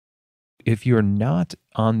if you're not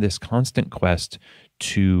on this constant quest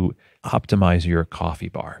to optimize your coffee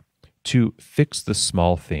bar, to fix the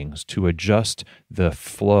small things, to adjust the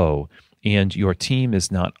flow, and your team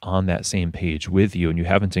is not on that same page with you, and you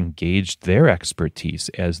haven't engaged their expertise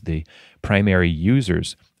as the primary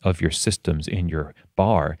users of your systems in your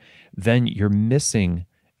bar, then you're missing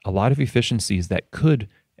a lot of efficiencies that could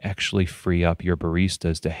actually free up your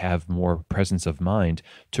baristas to have more presence of mind,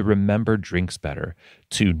 to remember drinks better,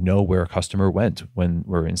 to know where a customer went when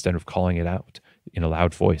we're, instead of calling it out in a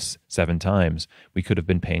loud voice 7 times, we could have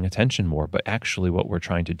been paying attention more. But actually, what we're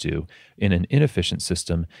trying to do in an inefficient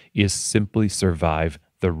system is simply survive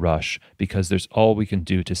the rush, because there's all we can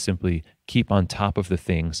do to simply keep on top of the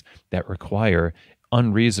things that require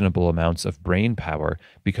unreasonable amounts of brain power,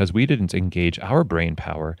 because we didn't engage our brain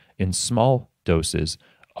power in small doses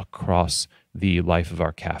across the life of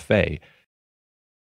our cafe.